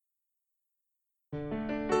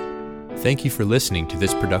Thank you for listening to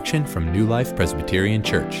this production from New Life Presbyterian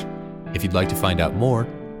Church. If you'd like to find out more,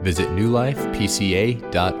 visit newlifepca.org.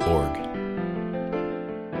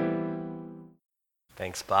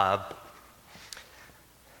 Thanks, Bob.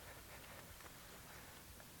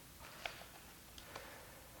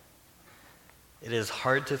 It is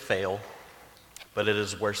hard to fail, but it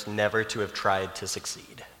is worse never to have tried to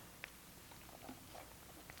succeed.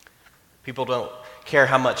 People don't care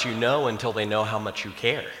how much you know until they know how much you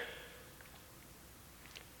care.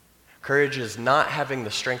 Courage is not having the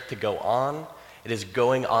strength to go on. It is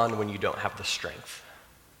going on when you don't have the strength.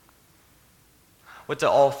 What do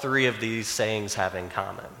all three of these sayings have in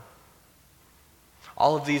common?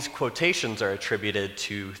 All of these quotations are attributed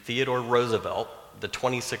to Theodore Roosevelt, the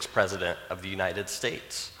 26th president of the United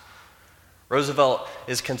States. Roosevelt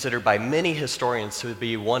is considered by many historians to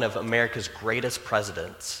be one of America's greatest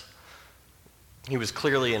presidents. He was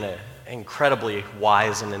clearly an incredibly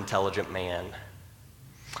wise and intelligent man.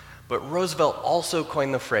 But Roosevelt also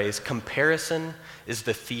coined the phrase, "Comparison is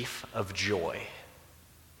the thief of joy."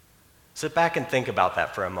 Sit back and think about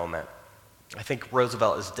that for a moment. I think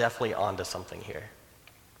Roosevelt is definitely onto something here.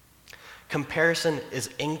 Comparison is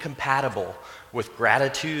incompatible with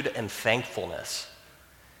gratitude and thankfulness,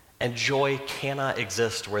 and joy cannot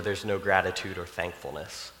exist where there's no gratitude or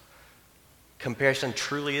thankfulness. Comparison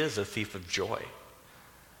truly is a thief of joy.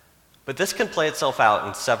 But this can play itself out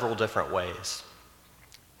in several different ways.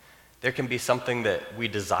 There can be something that we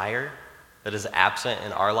desire that is absent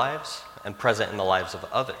in our lives and present in the lives of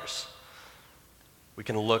others. We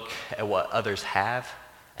can look at what others have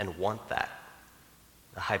and want that.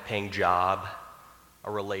 A high-paying job, a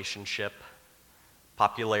relationship,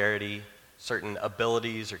 popularity, certain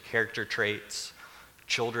abilities or character traits,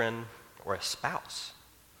 children, or a spouse.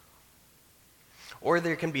 Or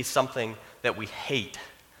there can be something that we hate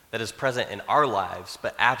that is present in our lives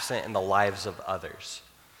but absent in the lives of others.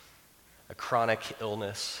 A chronic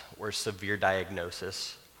illness or severe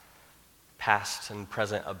diagnosis, past and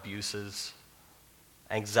present abuses,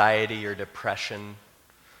 anxiety or depression,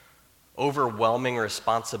 overwhelming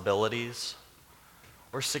responsibilities,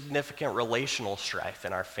 or significant relational strife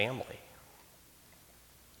in our family.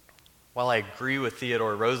 While I agree with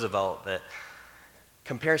Theodore Roosevelt that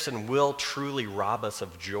comparison will truly rob us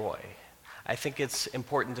of joy, I think it's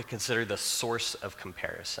important to consider the source of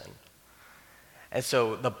comparison. And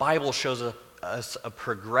so the Bible shows us a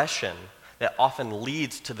progression that often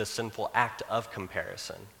leads to the sinful act of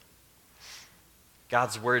comparison.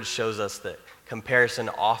 God's word shows us that comparison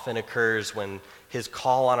often occurs when his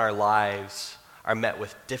call on our lives are met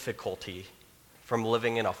with difficulty from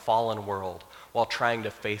living in a fallen world while trying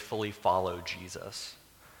to faithfully follow Jesus.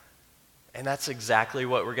 And that's exactly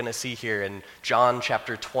what we're going to see here in John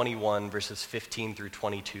chapter 21, verses 15 through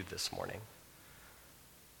 22 this morning.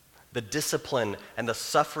 The discipline and the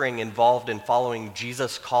suffering involved in following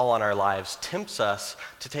Jesus' call on our lives tempts us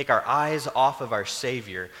to take our eyes off of our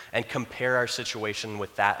Savior and compare our situation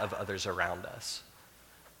with that of others around us.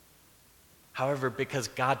 However, because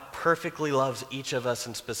God perfectly loves each of us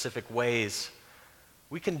in specific ways,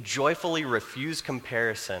 we can joyfully refuse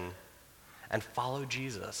comparison and follow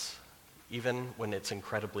Jesus, even when it's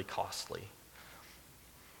incredibly costly.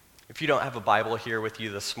 If you don't have a Bible here with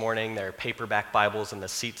you this morning, there are paperback Bibles in the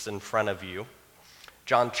seats in front of you.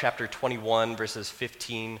 John chapter 21, verses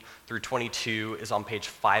 15 through 22 is on page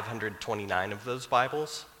 529 of those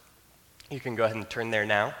Bibles. You can go ahead and turn there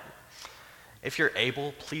now. If you're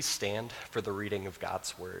able, please stand for the reading of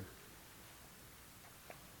God's word.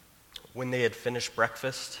 When they had finished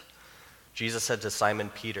breakfast, Jesus said to Simon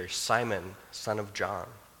Peter, "Simon, son of John,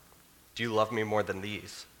 do you love me more than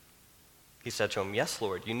these?" He said to him, "Yes,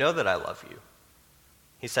 Lord, you know that I love you."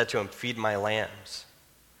 He said to him, "Feed my lambs."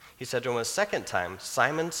 He said to him a second time,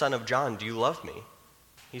 "Simon, son of John, do you love me?"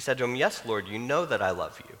 He said to him, "Yes, Lord, you know that I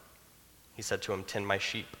love you." He said to him, "Tend my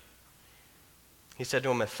sheep." He said to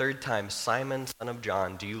him a third time, "Simon, son of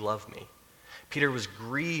John, do you love me?" Peter was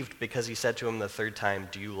grieved because he said to him the third time,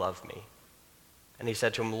 "Do you love me?" And he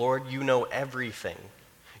said to him, "Lord, you know everything.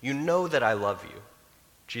 You know that I love you."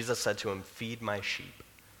 Jesus said to him, "Feed my sheep."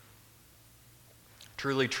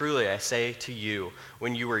 Truly, truly, I say to you,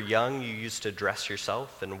 when you were young, you used to dress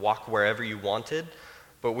yourself and walk wherever you wanted,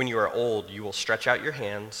 but when you are old, you will stretch out your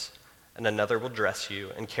hands, and another will dress you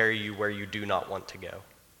and carry you where you do not want to go.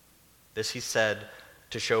 This he said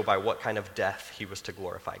to show by what kind of death he was to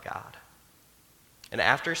glorify God. And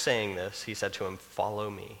after saying this, he said to him, "Follow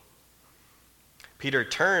me." Peter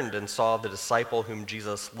turned and saw the disciple whom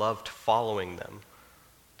Jesus loved following them,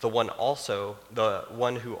 the one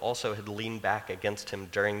who also had leaned back against him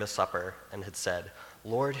during the supper and had said,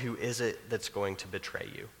 "Lord, who is it that's going to betray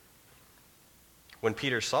you?" When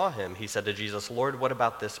Peter saw him, he said to Jesus, "Lord, what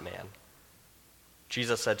about this man?"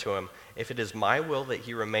 Jesus said to him, "If it is my will that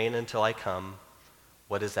he remain until I come,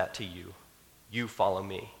 what is that to you? You follow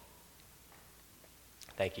me."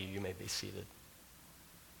 Thank you. You may be seated.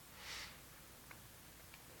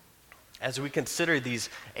 As we consider these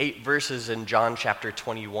 8 verses in John chapter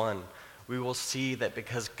 21, we will see that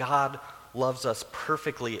because God loves us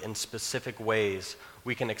perfectly in specific ways,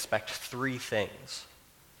 we can expect 3 things.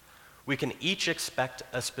 We can each expect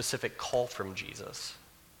a specific call from Jesus.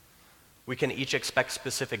 We can each expect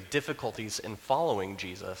specific difficulties in following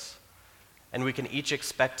Jesus. And we can each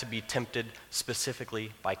expect to be tempted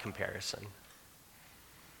specifically by comparison.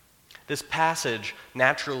 This passage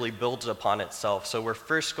naturally builds upon itself, so we're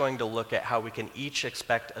first going to look at how we can each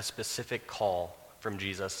expect a specific call from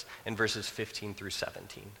Jesus in verses 15 through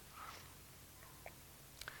 17.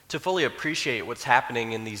 To fully appreciate what's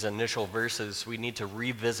happening in these initial verses, we need to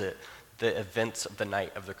revisit the events of the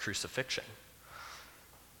night of the crucifixion.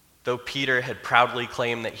 Though Peter had proudly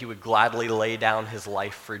claimed that he would gladly lay down his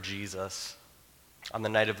life for Jesus, on the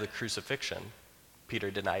night of the crucifixion,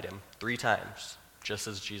 Peter denied him 3 times, just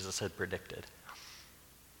as Jesus had predicted.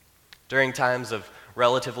 During times of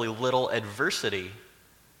relatively little adversity,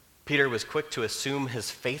 Peter was quick to assume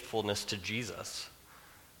his faithfulness to Jesus.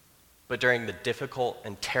 But during the difficult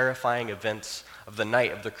and terrifying events of the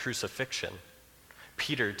night of the crucifixion,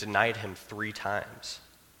 Peter denied him 3 times,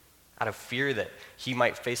 out of fear that he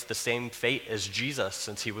might face the same fate as Jesus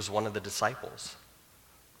since he was one of the disciples.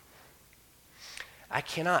 I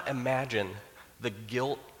cannot imagine the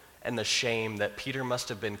guilt and the shame that Peter must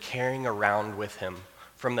have been carrying around with him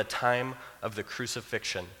from the time of the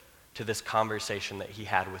crucifixion to this conversation that he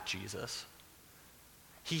had with Jesus.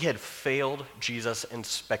 He had failed Jesus in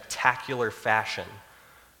spectacular fashion,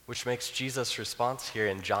 which makes Jesus' response here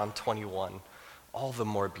in John 21 all the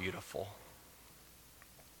more beautiful.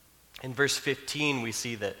 In verse 15, we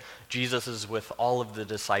see that Jesus is with all of the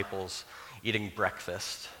disciples eating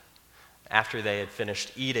breakfast. After they had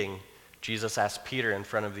finished eating, Jesus asked Peter in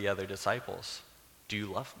front of the other disciples, "Do you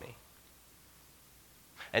love me?"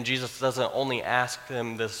 And Jesus doesn't only ask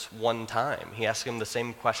them this one time. He asks him the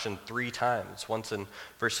same question 3 times, once in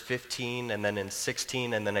verse 15, and then in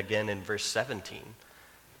 16, and then again in verse 17.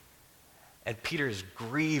 And Peter is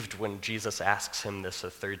grieved when Jesus asks him this a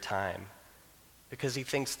 3rd time, because he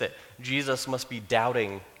thinks that Jesus must be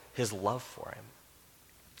doubting his love for him.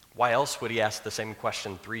 Why else would he ask the same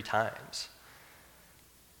question 3 times?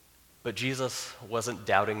 But Jesus wasn't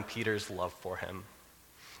doubting Peter's love for him.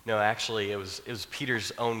 No, actually, it was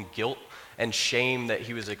Peter's own guilt and shame that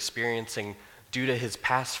he was experiencing due to his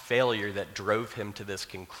past failure that drove him to this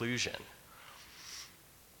conclusion.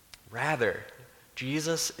 Rather,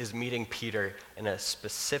 Jesus is meeting Peter in a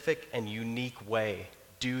specific and unique way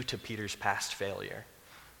due to Peter's past failure.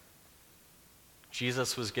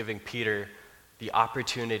 Jesus was giving Peter the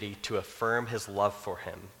opportunity to affirm his love for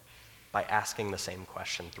him by asking the same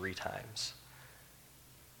question 3 times.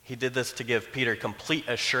 He did this to give Peter complete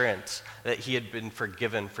assurance that he had been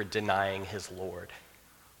forgiven for denying his Lord.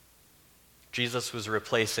 Jesus was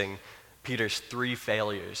replacing Peter's 3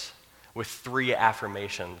 failures with 3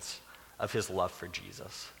 affirmations of his love for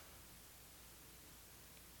Jesus.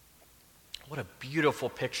 What a beautiful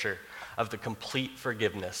picture of the complete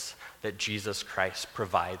forgiveness that Jesus Christ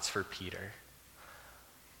provides for Peter.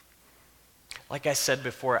 Like I said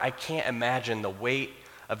before, I can't imagine the weight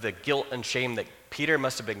of the guilt and shame that Peter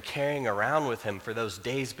must have been carrying around with him for those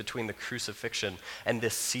days between the crucifixion and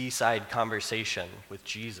this seaside conversation with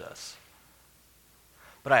Jesus.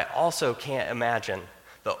 But I also can't imagine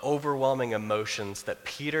the overwhelming emotions that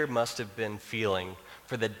Peter must have been feeling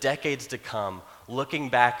for the decades to come, looking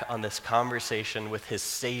back on this conversation with his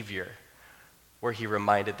Savior, where he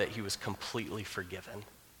reminded that he was completely forgiven.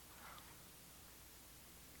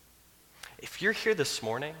 If you're here this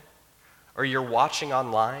morning, or you're watching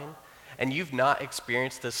online, and you've not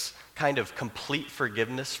experienced this kind of complete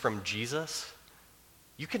forgiveness from Jesus,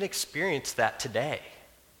 you can experience that today.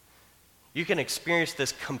 You can experience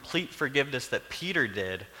this complete forgiveness that Peter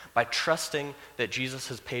did by trusting that Jesus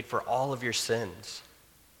has paid for all of your sins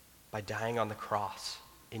by dying on the cross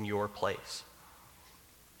in your place.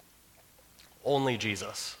 Only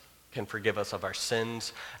Jesus can forgive us of our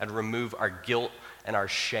sins and remove our guilt and our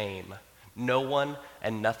shame. No one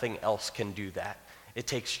and nothing else can do that. It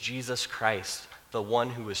takes Jesus Christ, the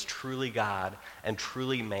one who is truly God and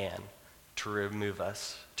truly man, to remove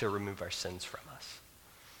our sins from us.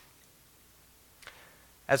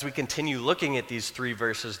 As we continue looking at these 3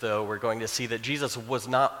 verses, though, we're going to see that Jesus was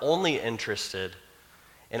not only interested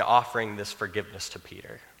in offering this forgiveness to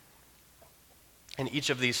Peter. In each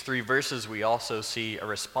of these three verses, we also see a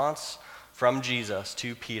response from Jesus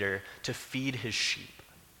to Peter to feed his sheep.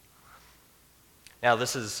 Now,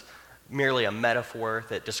 this is merely a metaphor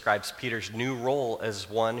that describes Peter's new role as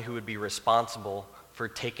one who would be responsible for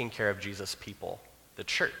taking care of Jesus' people, the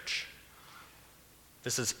church.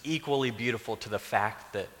 This is equally beautiful to the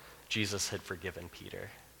fact that Jesus had forgiven Peter.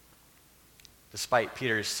 Despite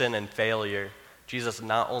Peter's sin and failure, Jesus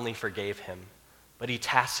not only forgave him, but he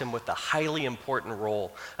tasked him with the highly important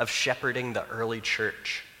role of shepherding the early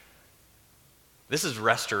church. This is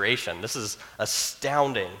restoration. This is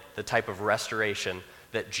astounding, the type of restoration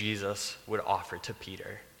that Jesus would offer to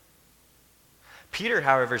Peter. Peter,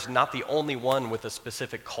 however, is not the only one with a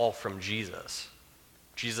specific call from Jesus.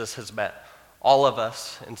 Jesus has met all of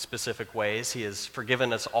us in specific ways. He has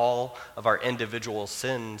forgiven us all of our individual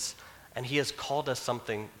sins, and he has called us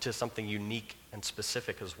to something unique and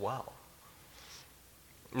specific as well.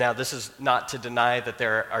 Now, this is not to deny that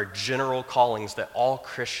there are general callings that all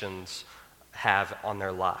Christians have on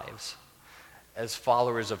their lives. As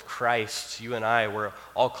followers of Christ, you and I, we're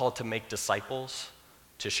all called to make disciples,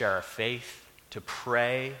 to share our faith, to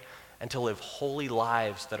pray, and to live holy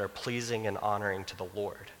lives that are pleasing and honoring to the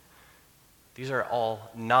Lord. These are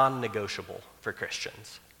all non-negotiable for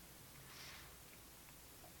Christians.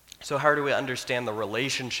 So how do we understand the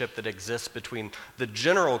relationship that exists between the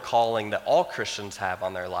general calling that all Christians have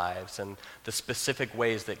on their lives and the specific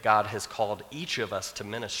ways that God has called each of us to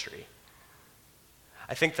ministry?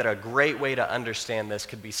 I think that a great way to understand this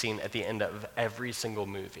could be seen at the end of every single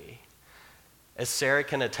movie. As Sarah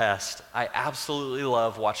can attest, I absolutely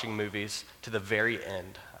love watching movies to the very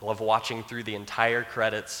end. I love watching through the entire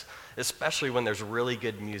credits, especially when there's really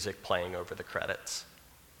good music playing over the credits.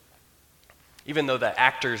 Even though the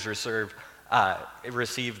actors receive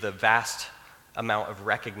the vast amount of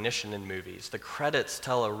recognition in movies, the credits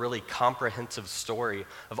tell a really comprehensive story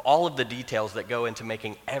of all of the details that go into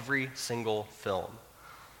making every single film.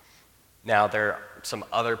 Now, there are some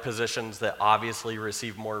other positions that obviously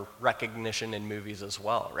receive more recognition in movies as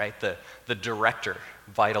well, right? The director,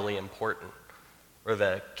 vitally important, or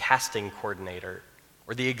the casting coordinator,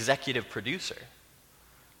 or the executive producer.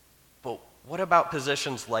 But what about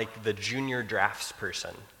positions like the junior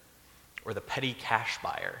draftsperson, or the petty cash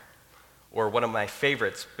buyer, or one of my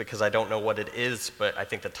favorites, because I don't know what it is, but I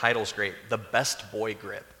think the title's great, the best boy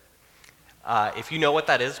grip. If you know what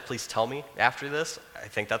that is, please tell me after this. I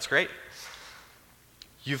think that's great.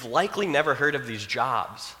 You've likely never heard of these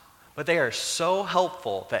jobs, but they are so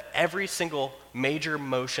helpful that every single major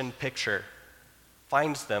motion picture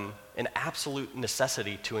finds them an absolute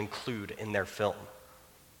necessity to include in their film.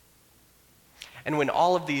 And when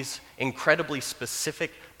all of these incredibly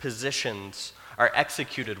specific positions are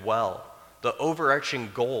executed well, the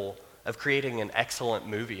overarching goal of creating an excellent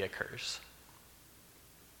movie occurs.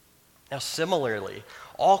 Now, similarly,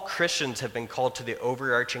 all Christians have been called to the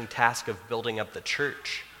overarching task of building up the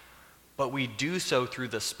church, but we do so through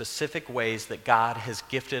the specific ways that God has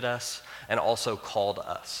gifted us and also called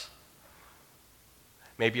us.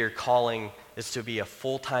 Maybe your calling is to be a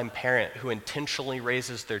full-time parent who intentionally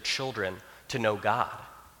raises their children to know God.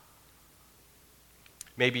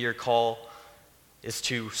 Maybe your call is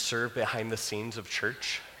to serve behind the scenes of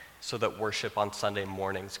church so that worship on Sunday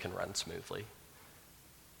mornings can run smoothly.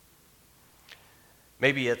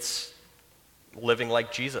 Maybe it's living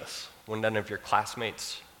like Jesus when none of your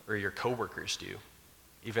classmates or your coworkers do,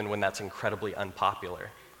 even when that's incredibly unpopular.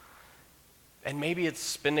 And maybe it's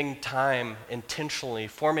spending time intentionally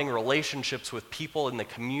forming relationships with people in the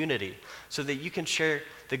community so that you can share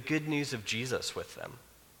the good news of Jesus with them.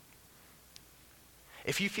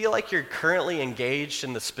 If you feel like you're currently engaged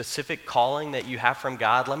in the specific calling that you have from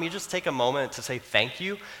God, let me just take a moment to say thank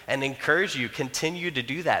you and encourage you, continue to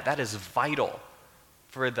do that. That is vital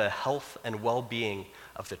for the health and well-being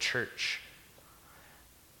of the church.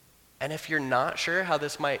 And if you're not sure how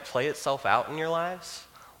this might play itself out in your lives,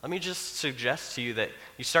 let me just suggest to you that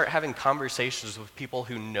you start having conversations with people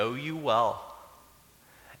who know you well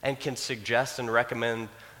and can suggest and recommend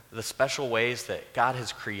the special ways that God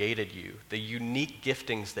has created you, the unique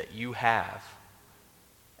giftings that you have,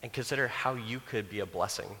 and consider how you could be a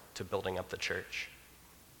blessing to building up the church.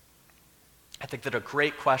 I think that a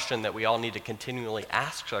great question that we all need to continually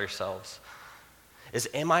ask ourselves is,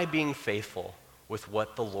 am I being faithful with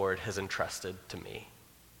what the Lord has entrusted to me?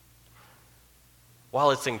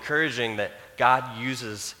 While it's encouraging that God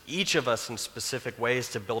uses each of us in specific ways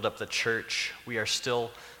to build up the church, we are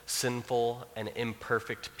still sinful and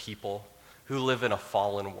imperfect people who live in a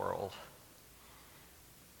fallen world.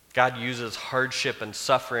 God uses hardship and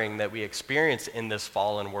suffering that we experience in this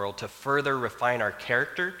fallen world to further refine our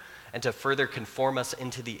character and to further conform us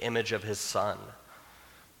into the image of his Son.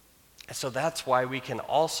 And so that's why we can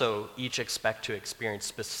also each expect to experience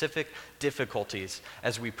specific difficulties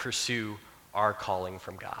as we pursue our calling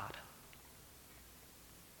from God.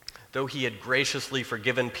 Though he had graciously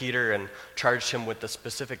forgiven Peter and charged him with the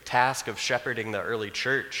specific task of shepherding the early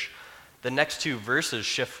church, the next two verses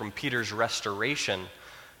shift from Peter's restoration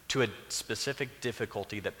to a specific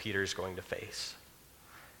difficulty that Peter is going to face.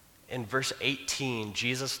 In verse 18,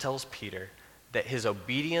 Jesus tells Peter that his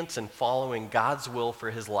obedience and following God's will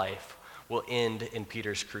for his life will end in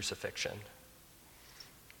Peter's crucifixion.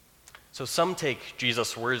 So some take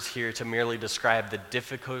Jesus' words here to merely describe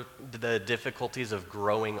the difficulties of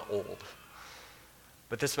growing old.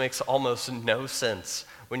 But this makes almost no sense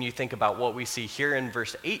when you think about what we see here in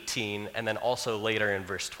verse 18 and then also later in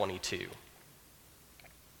verse 22.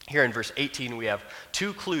 Here in verse 18, we have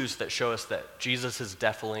two clues that show us that Jesus is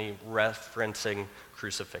definitely referencing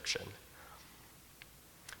crucifixion.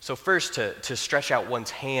 So first, to stretch out one's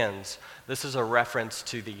hands, this is a reference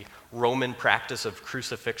to the Roman practice of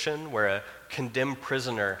crucifixion, where a condemned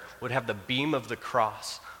prisoner would have the beam of the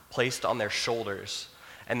cross placed on their shoulders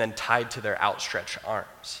and then tied to their outstretched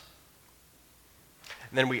arms.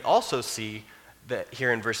 And then we also see that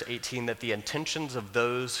here in verse 18 that the intentions of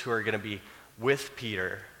those who are going to be with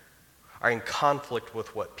Peter are in conflict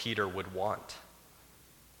with what Peter would want.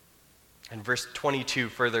 And verse 22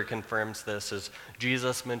 further confirms this as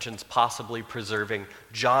Jesus mentions possibly preserving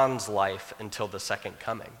John's life until the second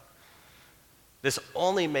coming. This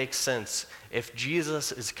only makes sense if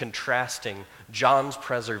Jesus is contrasting John's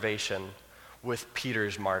preservation with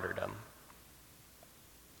Peter's martyrdom.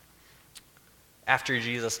 After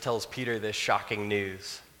Jesus tells Peter this shocking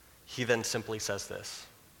news, he then simply says this,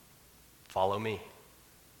 "Follow me."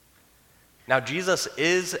 Now, Jesus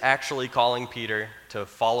is actually calling Peter to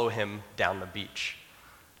follow him down the beach,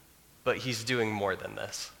 but he's doing more than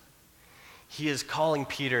this. He is calling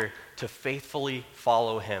Peter to faithfully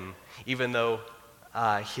follow him, even though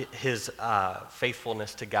his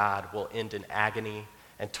faithfulness to God will end in agony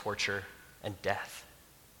and torture and death.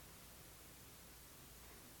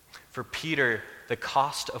 For Peter, the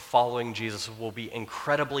cost of following Jesus will be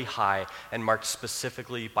incredibly high and marked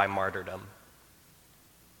specifically by martyrdom.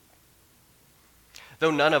 Though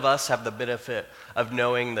none of us have the benefit of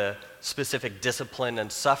knowing the specific discipline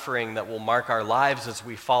and suffering that will mark our lives as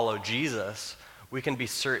we follow Jesus, we can be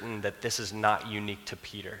certain that this is not unique to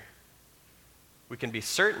Peter. We can be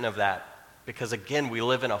certain of that because, again, we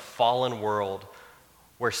live in a fallen world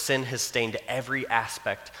where sin has stained every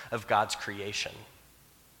aspect of God's creation.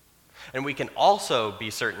 And we can also be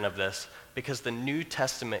certain of this because the New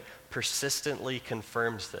Testament persistently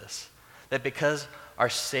confirms this, that because our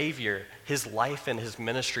Savior, his life and his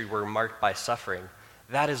ministry were marked by suffering,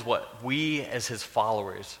 that is what we as his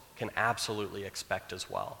followers can absolutely expect as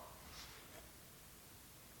well.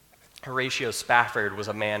 Horatio Spafford was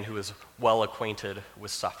a man who was well acquainted with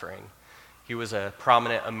suffering. He was a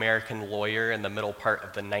prominent American lawyer in the middle part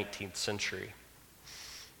of the 19th century.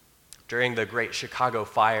 During the Great Chicago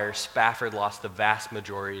Fire, Spafford lost the vast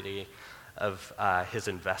majority of his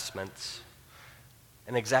investments.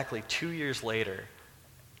 And exactly 2 years later,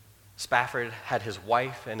 Spafford had his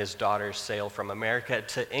wife and his daughters sail from America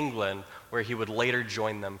to England, where he would later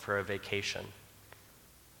join them for a vacation.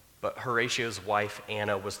 But Horatio's wife,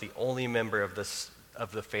 Anna, was the only member of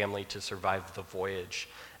the family to survive the voyage,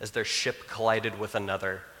 as their ship collided with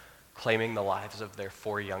another, claiming the lives of their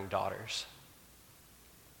 4 young daughters.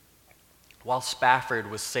 While Spafford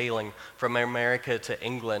was sailing from America to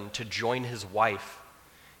England to join his wife,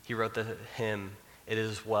 he wrote the hymn, "It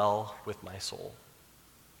Is Well With My Soul."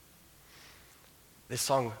 This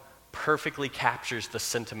song perfectly captures the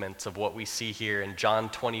sentiments of what we see here in John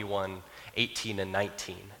 21, 18 and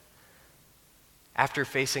 19. After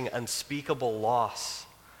facing unspeakable loss,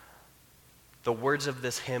 the words of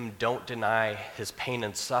this hymn don't deny his pain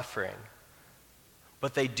and suffering,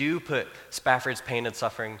 but they do put Spafford's pain and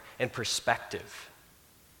suffering in perspective.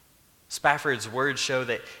 Spafford's words show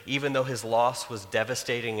that even though his loss was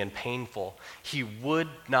devastating and painful, he would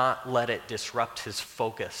not let it disrupt his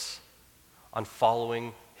focus on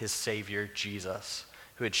following his Savior, Jesus,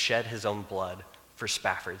 who had shed his own blood for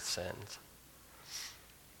Spafford's sins.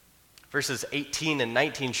 Verses 18 and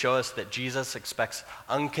 19 show us that Jesus expects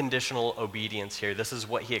unconditional obedience here. This is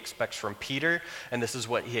what he expects from Peter, and this is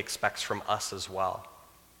what he expects from us as well.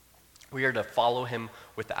 We are to follow him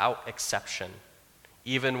without exception,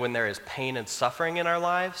 even when there is pain and suffering in our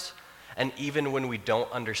lives, and even when we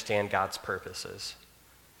don't understand God's purposes.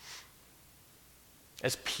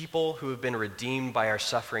 As people who have been redeemed by our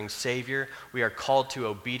suffering Savior, we are called to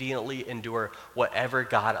obediently endure whatever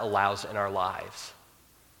God allows in our lives.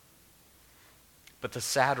 But the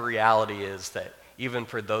sad reality is that even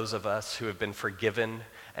for those of us who have been forgiven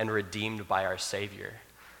and redeemed by our Savior,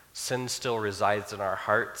 sin still resides in our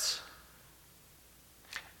hearts,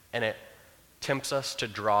 and it tempts us to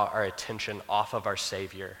draw our attention off of our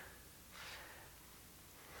Savior.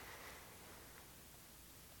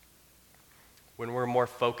 When we're more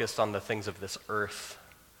focused on the things of this earth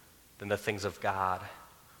than the things of God,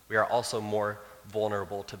 we are also more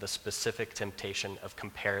vulnerable to the specific temptation of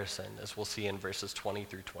comparison, as we'll see in verses 20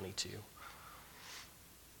 through 22.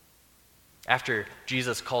 After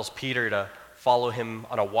Jesus calls Peter to follow him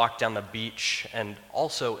on a walk down the beach and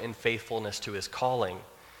also in faithfulness to his calling,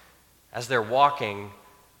 as they're walking,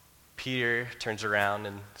 Peter turns around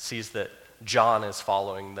and sees that John is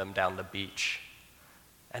following them down the beach.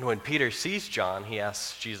 And when Peter sees John, he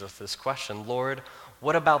asks Jesus this question, "Lord,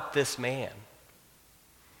 what about this man?"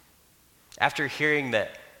 After hearing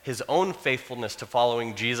that his own faithfulness to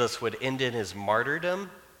following Jesus would end in his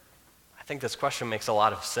martyrdom, I think this question makes a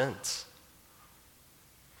lot of sense.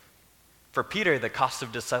 For Peter, the cost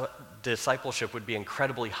of discipleship would be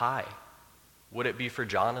incredibly high. Would it be for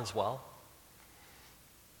John as well?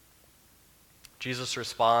 Jesus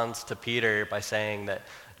responds to Peter by saying that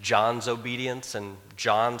John's obedience and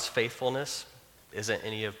John's faithfulness isn't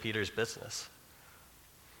any of Peter's business.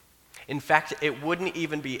 In fact, it wouldn't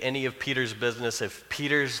even be any of Peter's business if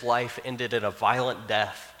Peter's life ended in a violent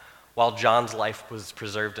death while John's life was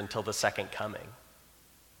preserved until the second coming.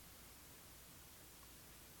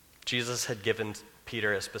 Jesus had given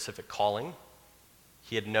Peter a specific calling.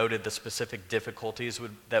 He had noted the specific difficulties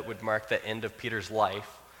that would mark the end of Peter's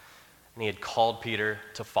life, and he had called Peter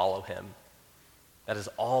to follow him. That is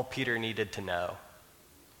all Peter needed to know.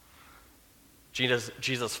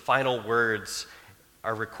 Jesus' final words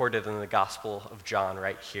are recorded in the Gospel of John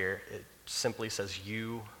right here. It simply says,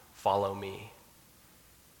 "You follow me."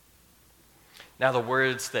 Now, the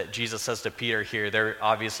words that Jesus says to Peter here, they're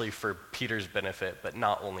obviously for Peter's benefit, but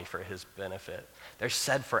not only for his benefit. They're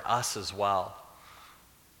said for us as well.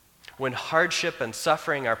 When hardship and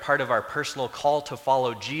suffering are part of our personal call to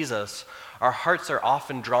follow Jesus, our hearts are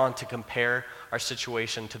often drawn to compare our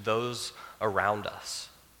situation to those around us.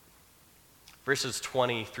 Verses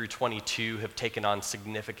 20 through 22 have taken on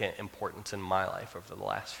significant importance in my life over the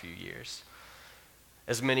last few years.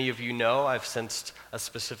 As many of you know, I've sensed a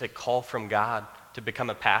specific call from God to become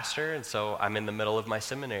a pastor, and so I'm in the middle of my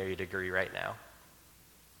seminary degree right now.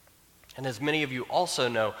 And as many of you also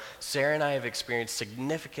know, Sarah and I have experienced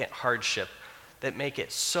significant hardship that make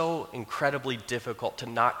it so incredibly difficult to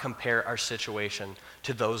not compare our situation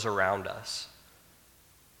to those around us.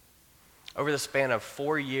 Over the span of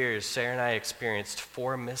 4 years, Sarah and I experienced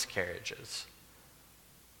 4 miscarriages.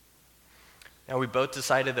 Now, we both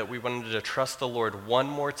decided that we wanted to trust the Lord one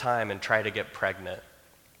more time and try to get pregnant.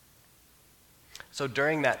 So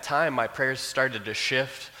during that time, my prayers started to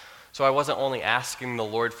shift. So I wasn't only asking the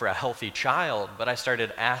Lord for a healthy child, but I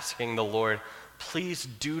started asking the Lord, please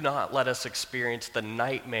do not let us experience the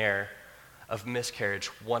nightmare of miscarriage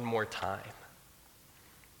one more time.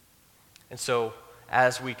 And so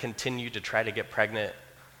as we continued to try to get pregnant,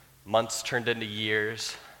 months turned into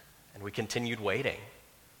years, and we continued waiting.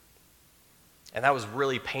 And that was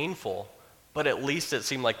really painful, but at least it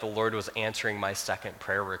seemed like the Lord was answering my second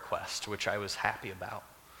prayer request, which I was happy about.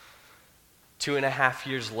 2.5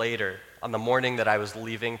 years later, on the morning that I was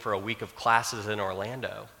leaving for a week of classes in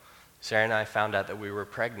Orlando, Sarah and I found out that we were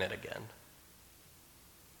pregnant again.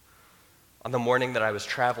 On the morning that I was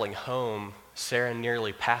traveling home, Sarah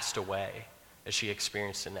nearly passed away as she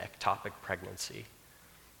experienced an ectopic pregnancy.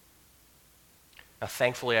 Now,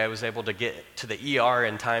 thankfully, I was able to get to the ER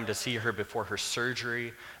in time to see her before her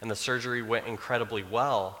surgery, and the surgery went incredibly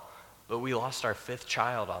well, but we lost our 5th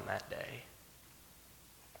child on that day.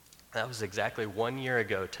 That was exactly 1 year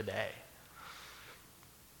ago today.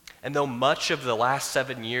 And though much of the last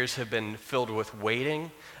 7 years have been filled with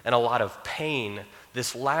waiting and a lot of pain,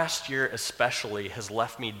 this last year especially has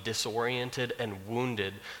left me disoriented and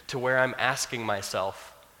wounded to where I'm asking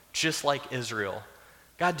myself, just like Israel,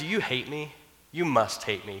 God, do you hate me? You must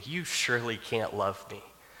hate me. You surely can't love me.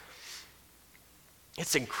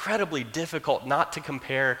 It's incredibly difficult not to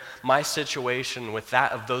compare my situation with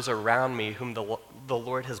that of those around me whom the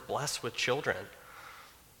Lord has blessed with children.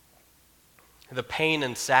 The pain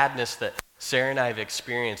and sadness that Sarah and I have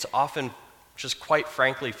experienced often, just quite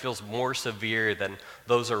frankly, feels more severe than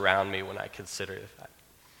those around me when I consider that.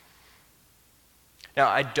 Now,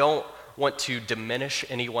 I don't want to diminish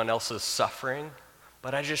anyone else's suffering,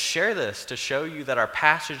 But I just share this to show you that our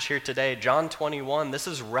passage here today, John 21, this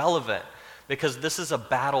is relevant because this is a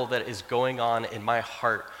battle that is going on in my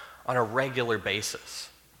heart on a regular basis.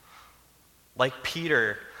 Like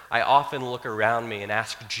Peter, I often look around me and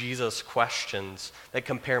ask Jesus questions that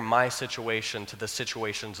compare my situation to the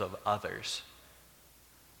situations of others.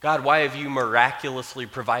 God, why have you miraculously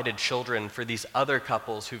provided children for these other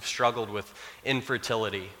couples who've struggled with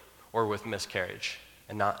infertility or with miscarriage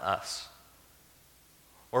and not us?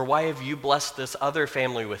 Or why have you blessed this other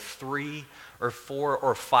family with 3 or 4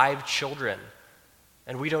 or 5 children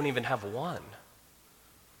and we don't even have one?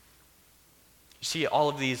 You see, all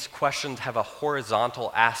of these questions have a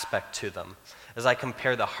horizontal aspect to them as I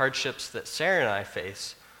compare the hardships that Sarah and I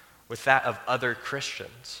face with that of other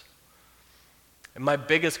Christians. And my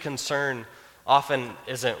biggest concern often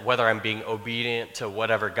isn't whether I'm being obedient to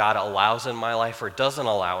whatever God allows in my life or doesn't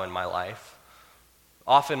allow in my life.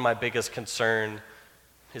 Often my biggest concern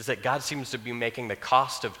is that God seems to be making the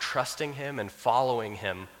cost of trusting him and following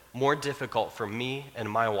him more difficult for me and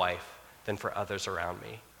my wife than for others around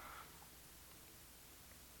me.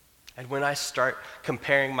 And when I start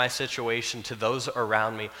comparing my situation to those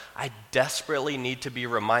around me, I desperately need to be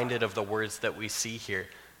reminded of the words that we see here.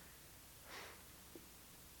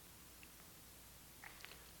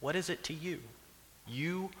 What is it to you?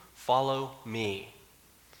 You follow me.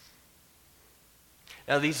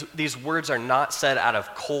 Now, these words are not said out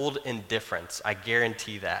of cold indifference, I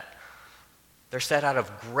guarantee that. They're said out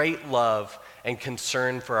of great love and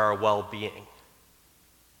concern for our well-being.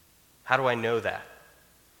 How do I know that?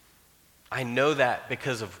 I know that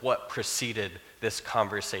because of what preceded this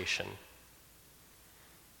conversation.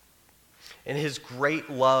 In his great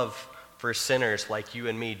love for sinners like you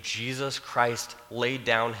and me, Jesus Christ laid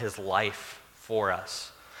down his life for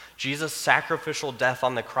us. Jesus' sacrificial death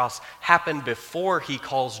on the cross happened before he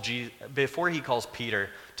calls Peter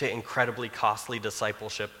to incredibly costly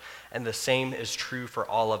discipleship, and the same is true for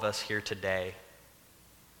all of us here today.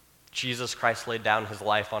 Jesus Christ laid down his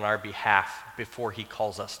life on our behalf before he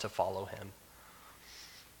calls us to follow him.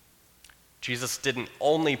 Jesus didn't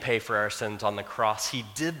only pay for our sins on the cross, he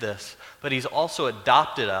did this, but he's also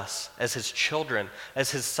adopted us as his children,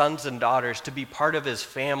 as his sons and daughters, to be part of his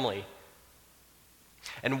family.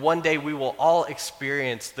 And one day we will all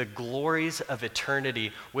experience the glories of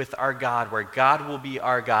eternity with our God, where God will be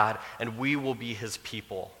our God and we will be his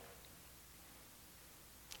people.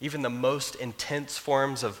 Even the most intense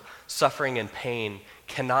forms of suffering and pain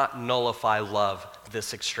cannot nullify love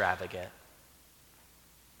this extravagant.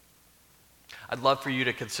 I'd love for you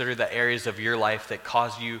to consider the areas of your life that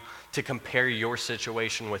cause you to compare your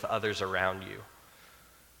situation with others around you.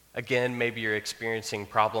 Again, maybe you're experiencing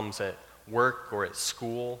problems at work or at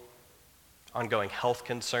school, ongoing health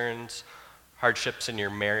concerns, hardships in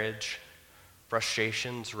your marriage,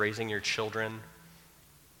 frustrations raising your children,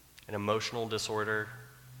 an emotional disorder,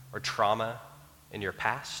 or trauma in your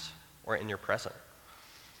past or in your present.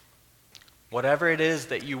 Whatever it is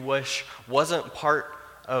that you wish wasn't part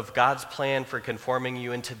of God's plan for conforming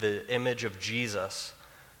you into the image of Jesus,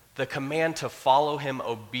 the command to follow him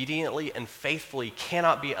obediently and faithfully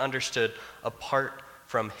cannot be understood apart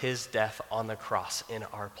from his death on the cross in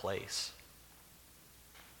our place.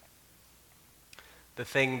 The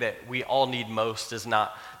thing that we all need most is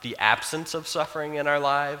not the absence of suffering in our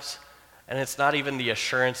lives, and it's not even the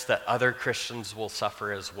assurance that other Christians will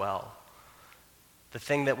suffer as well. The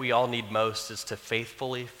thing that we all need most is to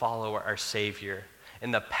faithfully follow our Savior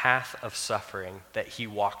in the path of suffering that he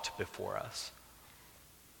walked before us.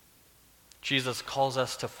 Jesus calls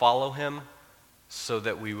us to follow him so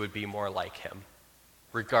that we would be more like him,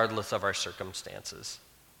 regardless of our circumstances.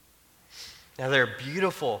 Now, there are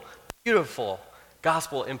beautiful, beautiful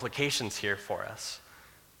gospel implications here for us.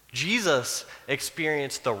 Jesus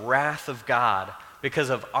experienced the wrath of God because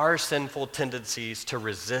of our sinful tendencies to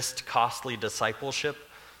resist costly discipleship,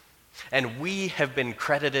 and we have been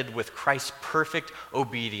credited with Christ's perfect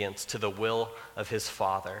obedience to the will of his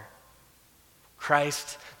Father.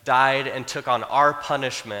 Christ died and took on our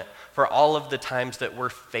punishment for all of the times that we're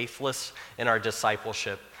faithless in our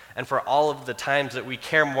discipleship and for all of the times that we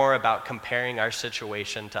care more about comparing our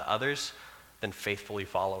situation to others than faithfully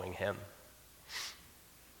following him.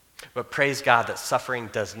 But praise God that suffering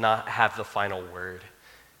does not have the final word.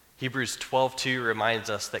 Hebrews 12:2 reminds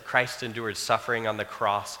us that Christ endured suffering on the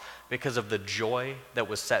cross because of the joy that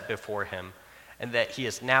was set before him, and that he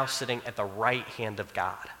is now sitting at the right hand of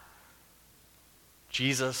God.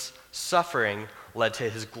 Jesus' suffering led to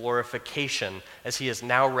his glorification as he is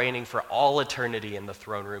now reigning for all eternity in the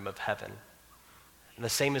throne room of heaven. And the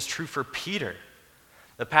same is true for Peter.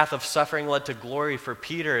 The path of suffering led to glory for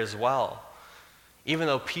Peter as well. Even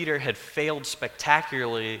though Peter had failed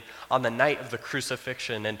spectacularly on the night of the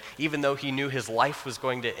crucifixion, and even though he knew his life was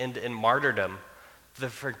going to end in martyrdom, the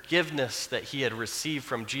forgiveness that he had received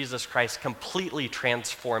from Jesus Christ completely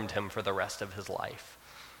transformed him for the rest of his life.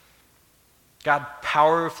 God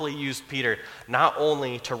powerfully used Peter not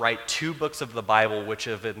only to write 2 books of the Bible, which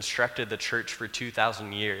have instructed the church for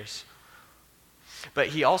 2,000 years, but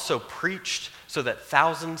he also preached so that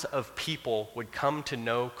thousands of people would come to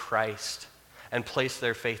know Christ and place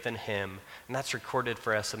their faith in him. And that's recorded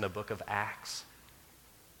for us in the book of Acts.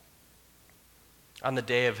 On the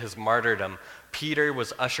day of his martyrdom, Peter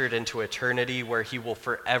was ushered into eternity where he will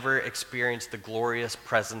forever experience the glorious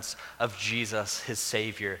presence of Jesus, his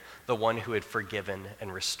Savior, the one who had forgiven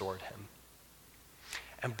and restored him.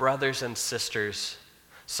 And brothers and sisters,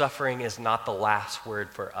 suffering is not the last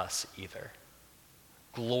word for us either.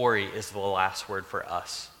 Glory is the last word for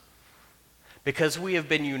us. Because we have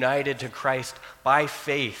been united to Christ by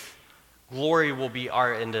faith, glory will be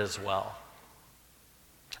our end as well.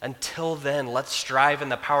 Until then, let's strive in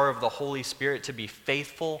the power of the Holy Spirit to be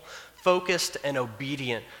faithful, focused, and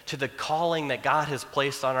obedient to the calling that God has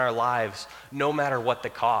placed on our lives, no matter what the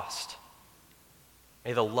cost.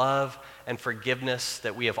 May the love and forgiveness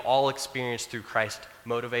that we have all experienced through Christ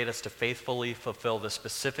motivate us to faithfully fulfill the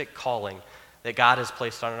specific calling that God has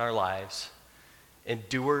placed on our lives,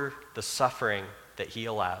 endure the suffering that he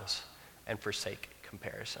allows, and forsake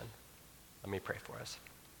comparison. Let me pray for us.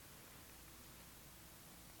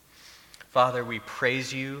 Father, we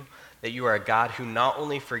praise you that you are a God who not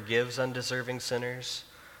only forgives undeserving sinners,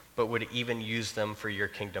 but would even use them for your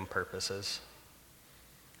kingdom purposes.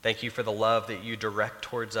 Thank you for the love that you direct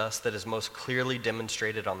towards us that is most clearly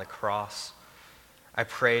demonstrated on the cross. I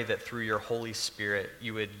pray that through your Holy Spirit,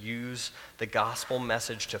 you would use the gospel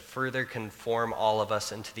message to further conform all of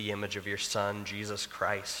us into the image of your Son, Jesus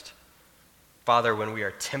Christ. Father, when we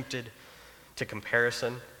are tempted to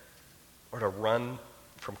comparison or to run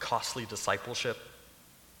from costly discipleship,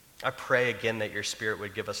 I pray again that your Spirit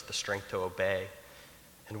would give us the strength to obey.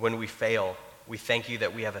 And when we fail, we thank you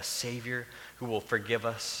that we have a Savior who will forgive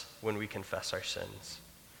us when we confess our sins.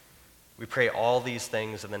 We pray all these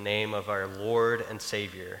things in the name of our Lord and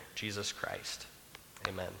Savior, Jesus Christ.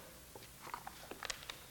 Amen.